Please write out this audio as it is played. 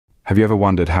Have you ever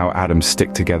wondered how atoms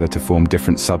stick together to form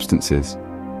different substances?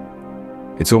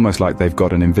 It's almost like they've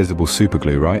got an invisible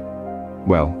superglue, right?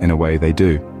 Well, in a way they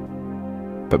do.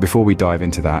 But before we dive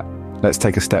into that, let's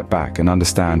take a step back and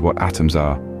understand what atoms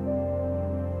are.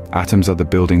 Atoms are the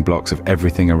building blocks of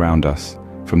everything around us,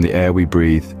 from the air we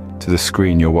breathe to the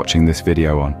screen you're watching this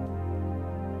video on.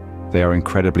 They are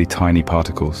incredibly tiny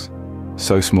particles,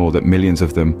 so small that millions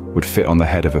of them would fit on the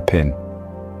head of a pin.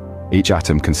 Each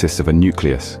atom consists of a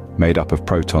nucleus made up of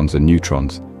protons and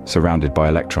neutrons, surrounded by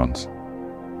electrons.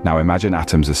 Now imagine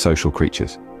atoms as social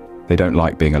creatures. They don't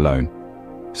like being alone,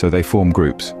 so they form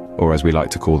groups, or as we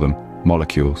like to call them,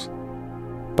 molecules.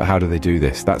 But how do they do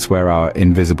this? That's where our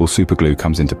invisible superglue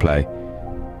comes into play,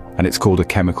 and it's called a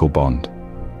chemical bond.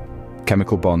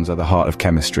 Chemical bonds are the heart of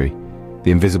chemistry,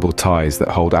 the invisible ties that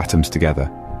hold atoms together.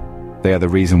 They are the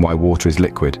reason why water is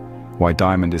liquid, why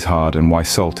diamond is hard, and why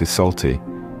salt is salty.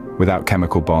 Without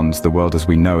chemical bonds, the world as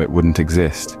we know it wouldn't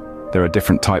exist. There are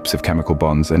different types of chemical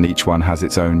bonds, and each one has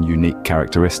its own unique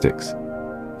characteristics.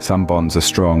 Some bonds are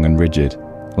strong and rigid,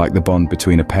 like the bond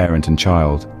between a parent and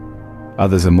child.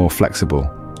 Others are more flexible,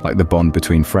 like the bond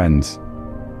between friends.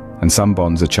 And some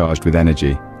bonds are charged with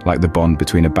energy, like the bond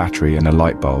between a battery and a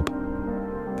light bulb.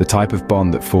 The type of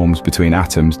bond that forms between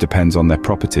atoms depends on their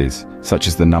properties, such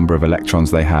as the number of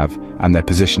electrons they have and their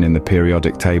position in the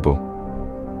periodic table.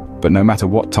 But no matter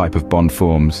what type of bond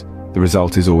forms, the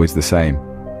result is always the same.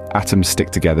 Atoms stick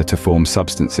together to form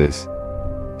substances.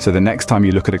 So the next time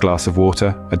you look at a glass of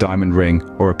water, a diamond ring,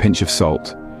 or a pinch of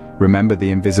salt, remember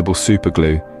the invisible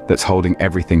superglue that's holding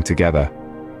everything together.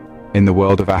 In the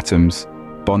world of atoms,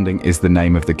 bonding is the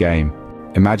name of the game.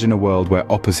 Imagine a world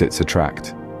where opposites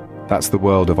attract. That's the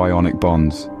world of ionic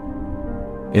bonds.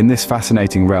 In this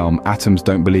fascinating realm, atoms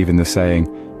don't believe in the saying,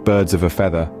 "Birds of a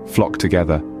feather flock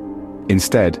together."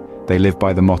 Instead, they live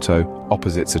by the motto,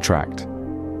 "Opposites attract."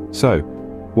 So,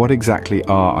 what exactly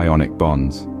are ionic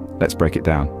bonds? Let's break it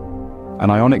down.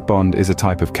 An ionic bond is a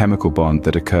type of chemical bond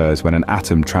that occurs when an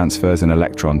atom transfers an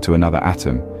electron to another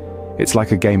atom. It's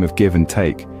like a game of give and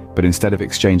take, but instead of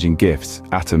exchanging gifts,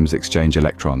 atoms exchange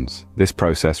electrons. This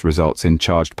process results in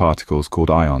charged particles called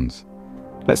ions.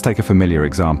 Let's take a familiar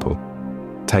example.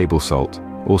 Table salt,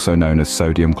 also known as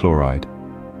sodium chloride.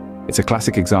 It's a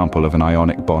classic example of an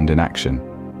ionic bond in action.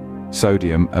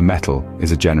 Sodium, a metal,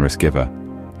 is a generous giver.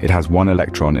 It has one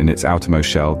electron in its outermost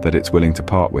shell that it's willing to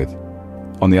part with.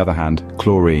 On the other hand,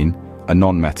 chlorine, a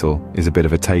non-metal, is a bit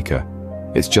of a taker.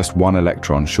 It's just one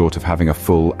electron short of having a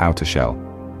full outer shell.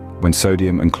 When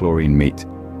sodium and chlorine meet,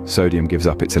 sodium gives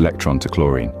up its electron to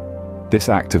chlorine. This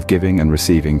act of giving and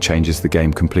receiving changes the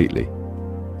game completely.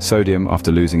 Sodium,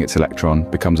 after losing its electron,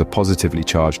 becomes a positively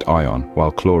charged ion,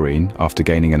 while chlorine, after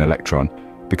gaining an electron,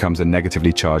 becomes a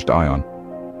negatively charged ion.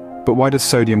 But why does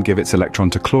sodium give its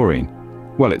electron to chlorine?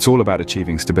 Well, it's all about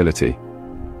achieving stability.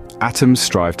 Atoms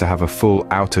strive to have a full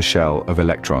outer shell of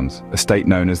electrons, a state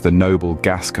known as the noble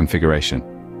gas configuration.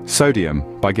 Sodium,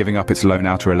 by giving up its lone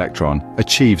outer electron,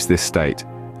 achieves this state,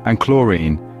 and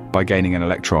chlorine, by gaining an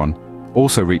electron,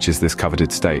 also reaches this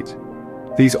coveted state.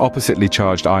 These oppositely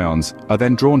charged ions are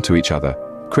then drawn to each other,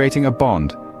 creating a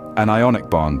bond, an ionic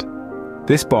bond.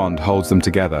 This bond holds them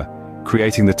together,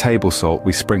 creating the table salt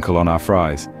we sprinkle on our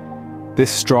fries. This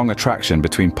strong attraction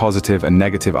between positive and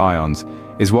negative ions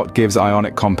is what gives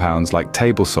ionic compounds like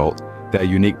table salt their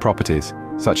unique properties,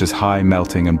 such as high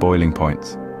melting and boiling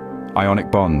points. Ionic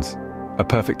bonds, a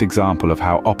perfect example of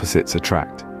how opposites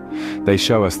attract. They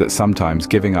show us that sometimes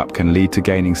giving up can lead to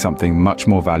gaining something much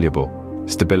more valuable,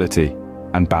 stability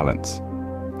and balance.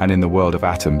 And in the world of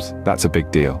atoms, that's a big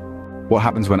deal. What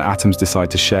happens when atoms decide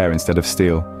to share instead of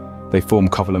steal? They form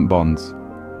covalent bonds.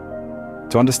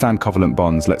 To understand covalent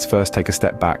bonds, let's first take a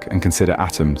step back and consider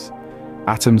atoms.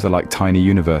 Atoms are like tiny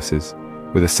universes,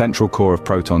 with a central core of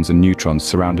protons and neutrons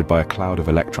surrounded by a cloud of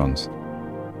electrons.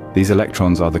 These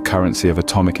electrons are the currency of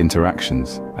atomic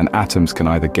interactions, and atoms can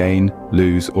either gain,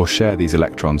 lose, or share these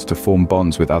electrons to form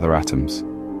bonds with other atoms.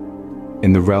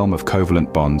 In the realm of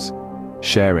covalent bonds,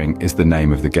 sharing is the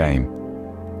name of the game.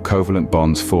 Covalent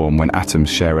bonds form when atoms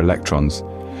share electrons,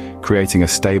 creating a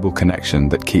stable connection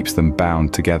that keeps them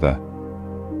bound together.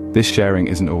 This sharing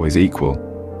isn't always equal.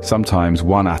 Sometimes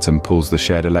one atom pulls the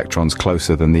shared electrons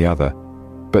closer than the other.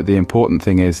 But the important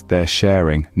thing is they're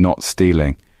sharing, not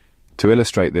stealing. To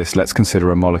illustrate this, let's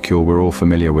consider a molecule we're all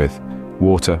familiar with,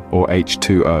 water, or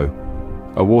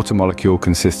H2O. A water molecule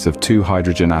consists of 2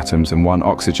 hydrogen atoms and 1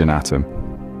 oxygen atom.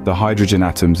 The hydrogen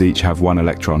atoms each have 1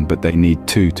 electron, but they need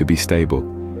 2 to be stable.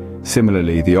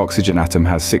 Similarly, the oxygen atom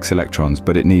has 6 electrons,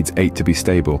 but it needs 8 to be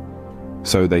stable.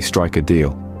 So they strike a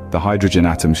deal. The hydrogen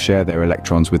atoms share their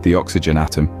electrons with the oxygen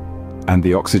atom. and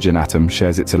the oxygen atom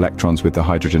shares its electrons with the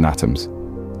hydrogen atoms.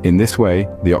 In this way,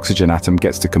 the oxygen atom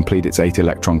gets to complete its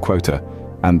 8-electron quota,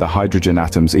 and the hydrogen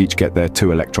atoms each get their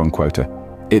 2-electron quota.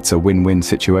 It's a win-win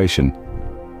situation.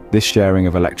 This sharing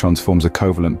of electrons forms a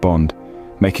covalent bond,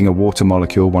 making a water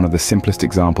molecule one of the simplest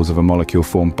examples of a molecule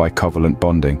formed by covalent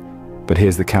bonding. But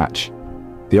here's the catch.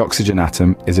 The oxygen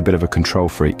atom is a bit of a control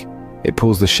freak. It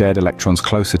pulls the shared electrons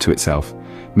closer to itself,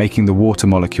 making the water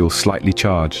molecule slightly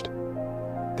charged.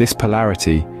 This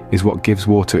polarity is what gives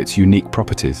water its unique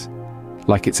properties,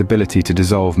 like its ability to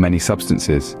dissolve many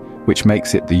substances, which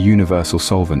makes it the universal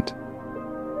solvent.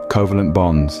 Covalent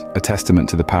bonds, a testament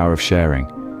to the power of sharing.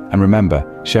 And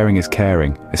remember, sharing is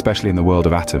caring, especially in the world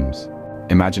of atoms.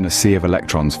 Imagine a sea of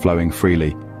electrons flowing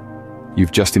freely.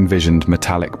 You've just envisioned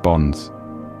metallic bonds.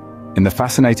 In the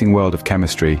fascinating world of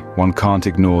chemistry, one can't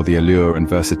ignore the allure and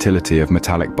versatility of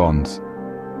metallic bonds.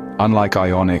 Unlike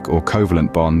ionic or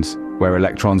covalent bonds, where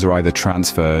electrons are either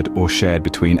transferred or shared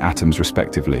between atoms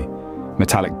respectively,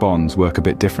 metallic bonds work a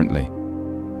bit differently.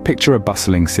 Picture a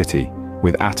bustling city,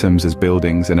 with atoms as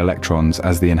buildings and electrons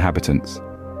as the inhabitants.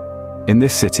 In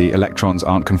this city, electrons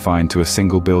aren't confined to a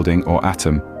single building or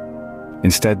atom.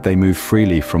 Instead, they move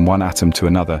freely from one atom to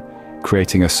another,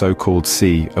 creating a so-called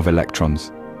sea of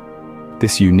electrons.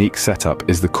 This unique setup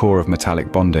is the core of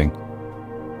metallic bonding.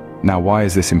 Now, why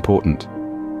is this important?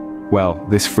 Well,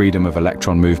 this freedom of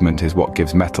electron movement is what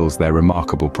gives metals their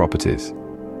remarkable properties.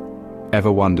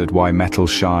 Ever wondered why metals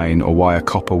shine or why a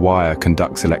copper wire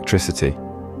conducts electricity?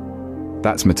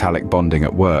 That's metallic bonding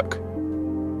at work.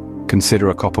 Consider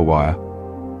a copper wire.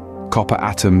 Copper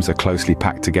atoms are closely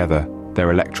packed together,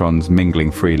 their electrons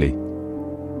mingling freely.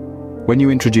 When you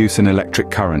introduce an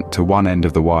electric current to one end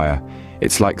of the wire,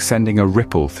 it's like sending a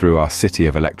ripple through our city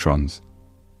of electrons.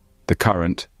 The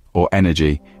current, or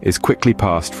energy, is quickly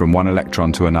passed from one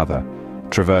electron to another,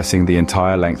 traversing the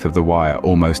entire length of the wire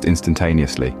almost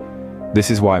instantaneously. This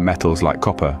is why metals like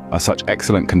copper are such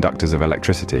excellent conductors of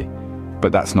electricity.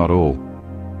 But that's not all.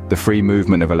 The free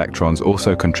movement of electrons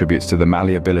also contributes to the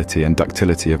malleability and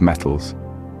ductility of metals.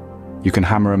 You can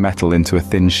hammer a metal into a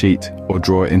thin sheet or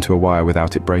draw it into a wire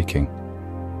without it breaking.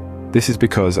 This is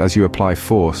because as you apply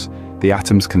force, the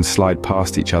atoms can slide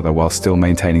past each other while still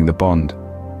maintaining the bond.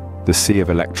 The sea of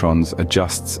electrons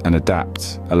adjusts and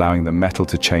adapts, allowing the metal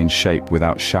to change shape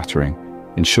without shattering.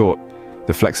 In short,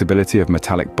 the flexibility of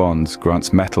metallic bonds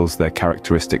grants metals their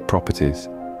characteristic properties.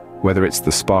 Whether it's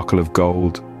the sparkle of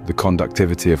gold, the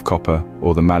conductivity of copper,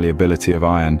 or the malleability of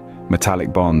iron,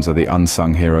 metallic bonds are the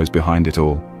unsung heroes behind it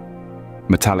all.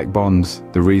 Metallic bonds,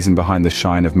 the reason behind the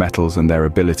shine of metals and their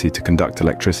ability to conduct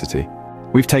electricity.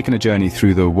 We've taken a journey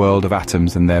through the world of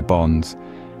atoms and their bonds.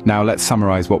 Now let's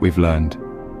summarize what we've learned.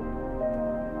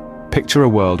 Picture a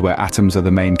world where atoms are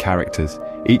the main characters,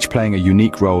 each playing a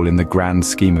unique role in the grand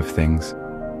scheme of things.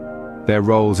 Their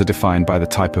roles are defined by the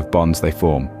type of bonds they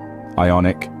form: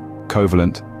 ionic,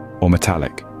 covalent, or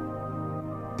metallic.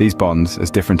 These bonds,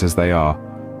 as different as they are,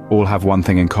 all have one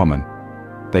thing in common.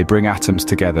 They bring atoms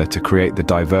together to create the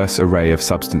diverse array of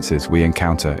substances we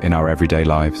encounter in our everyday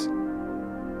lives.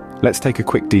 Let's take a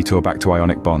quick detour back to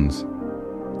ionic bonds.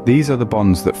 These are the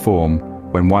bonds that form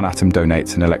when one atom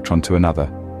donates an electron to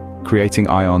another, creating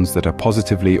ions that are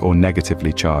positively or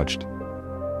negatively charged.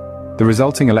 The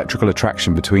resulting electrical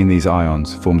attraction between these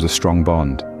ions forms a strong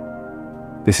bond.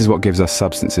 This is what gives us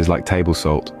substances like table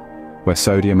salt, where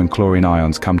sodium and chlorine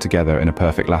ions come together in a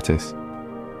perfect lattice.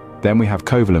 Then we have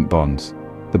covalent bonds,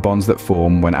 the bonds that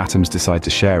form when atoms decide to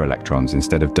share electrons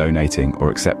instead of donating or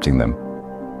accepting them.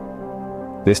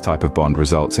 This type of bond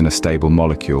results in a stable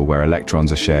molecule where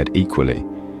electrons are shared equally,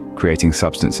 creating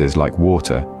substances like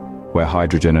water, where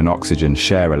hydrogen and oxygen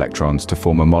share electrons to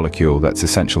form a molecule that's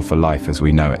essential for life as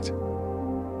we know it.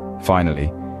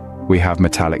 Finally, we have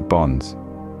metallic bonds.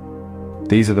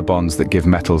 These are the bonds that give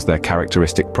metals their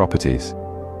characteristic properties.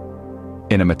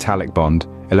 In a metallic bond,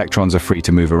 electrons are free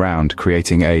to move around,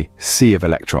 creating a sea of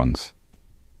electrons.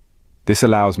 This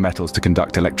allows metals to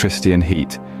conduct electricity and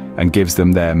heat, and gives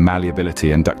them their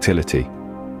malleability and ductility.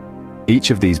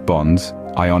 Each of these bonds,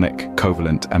 ionic,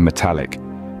 covalent, and metallic,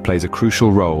 plays a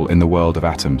crucial role in the world of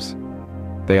atoms.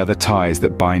 They are the ties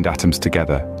that bind atoms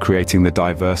together, creating the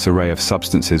diverse array of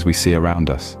substances we see around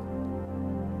us.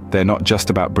 They're not just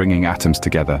about bringing atoms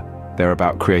together, they're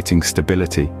about creating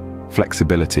stability,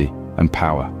 flexibility, and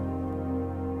power.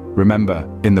 Remember,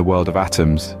 in the world of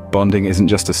atoms, bonding isn't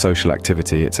just a social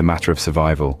activity, it's a matter of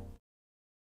survival.